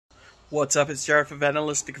What's up, it's Jared for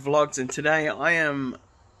Vanillistic Vlogs, and today I am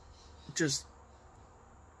just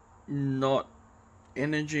not I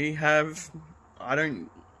don't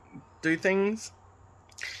do things,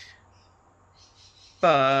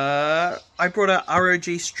 but I brought a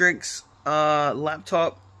ROG Strix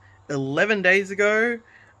laptop 11 days ago,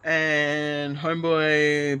 and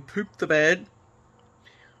homeboy pooped the bed,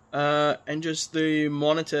 and just the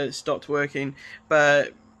monitor stopped working,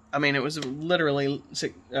 but I mean, it was literally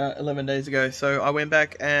 11 days ago, so I went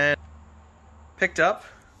back and picked up,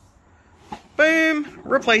 boom,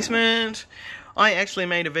 replacement. I actually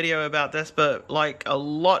made a video about this, but like a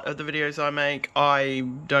lot of the videos I make, I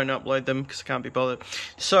don't upload them because I can't be bothered.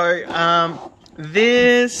 So,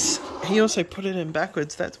 he also put it in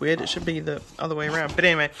backwards. That's weird. It should be the other way around. But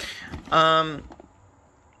anyway,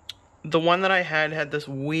 the one that I had this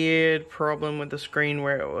weird problem with the screen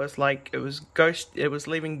where it was like, it was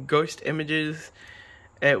leaving ghost images.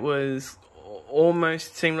 It was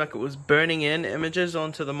almost seemed like it was burning in images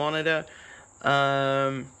onto the monitor.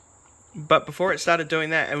 But before it started doing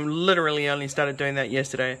that, and literally only started doing that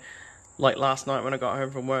yesterday, like last night when I got home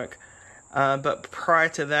from work. But prior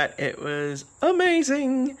to that, it was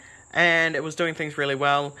amazing, and it was doing things really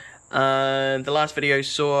well. The last video you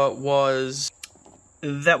saw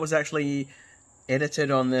that was actually edited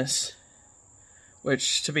on this,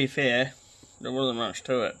 which, to be fair, there wasn't much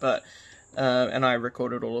to it, but and I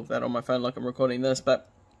recorded all of that on my phone like I'm recording this, but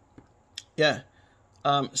yeah,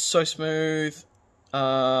 so smooth,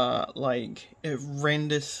 like it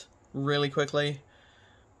renders really quickly.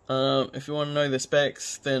 If you want to know the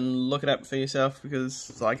specs, then look it up for yourself,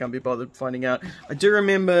 because I can't be bothered finding out. I do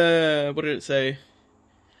remember, what did it say?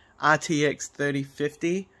 RTX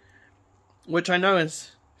 3050. Which I know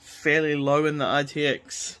is fairly low in the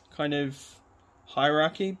RTX kind of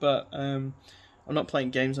hierarchy, but I'm not playing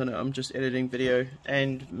games on it. I'm just editing video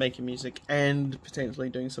and making music and potentially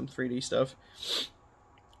doing some 3D stuff.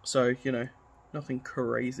 So, you know, nothing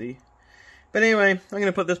crazy. But anyway, I'm going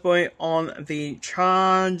to put this boy on the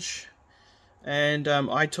charge. And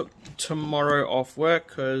I took tomorrow off work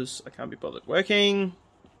because I can't be bothered working.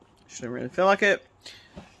 Shouldn't really feel like it.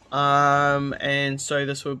 And so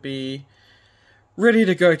this will be ready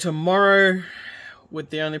to go tomorrow, with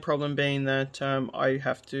the only problem being that I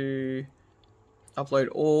have to download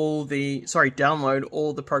all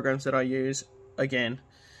the programs that I use again,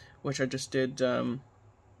 which I just did a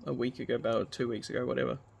week ago, about 2 weeks ago,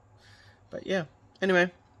 whatever. But yeah,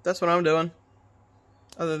 anyway, that's what I'm doing.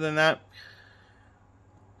 Other than that,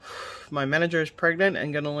 my manager is pregnant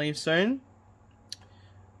and gonna leave soon.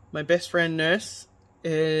 My best friend nurse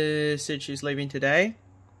said she's leaving today.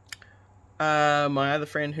 My other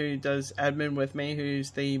friend who does admin with me, who's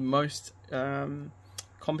the most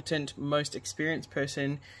competent, most experienced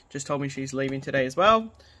person, just told me she's leaving today as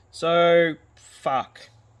well. So, fuck.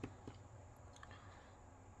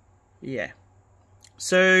 Yeah.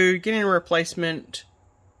 So, getting a replacement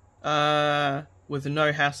with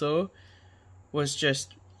no hassle was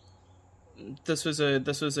just... This was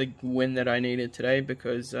a win that I needed today,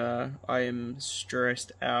 because I am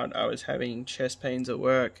stressed out. I was having chest pains at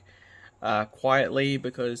work. Quietly,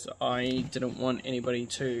 because I didn't want anybody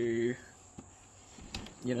to,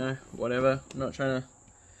 you know, whatever. I'm not trying to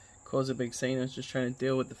cause a big scene, I was just trying to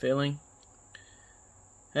deal with the feeling.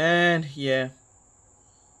 And yeah,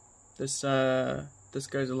 this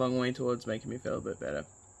goes a long way towards making me feel a bit better.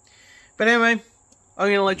 But anyway, I'm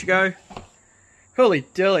gonna let you go. Holy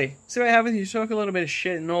dilly. See what happens? You talk a little bit of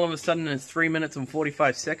shit and all of a sudden it's 3 minutes and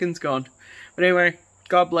 45 seconds gone. But anyway,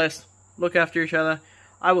 God bless. Look after each other.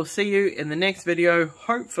 I will see you in the next video,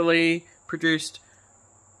 hopefully produced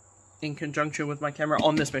in conjunction with my camera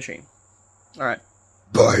on this machine. Alright.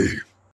 Bye.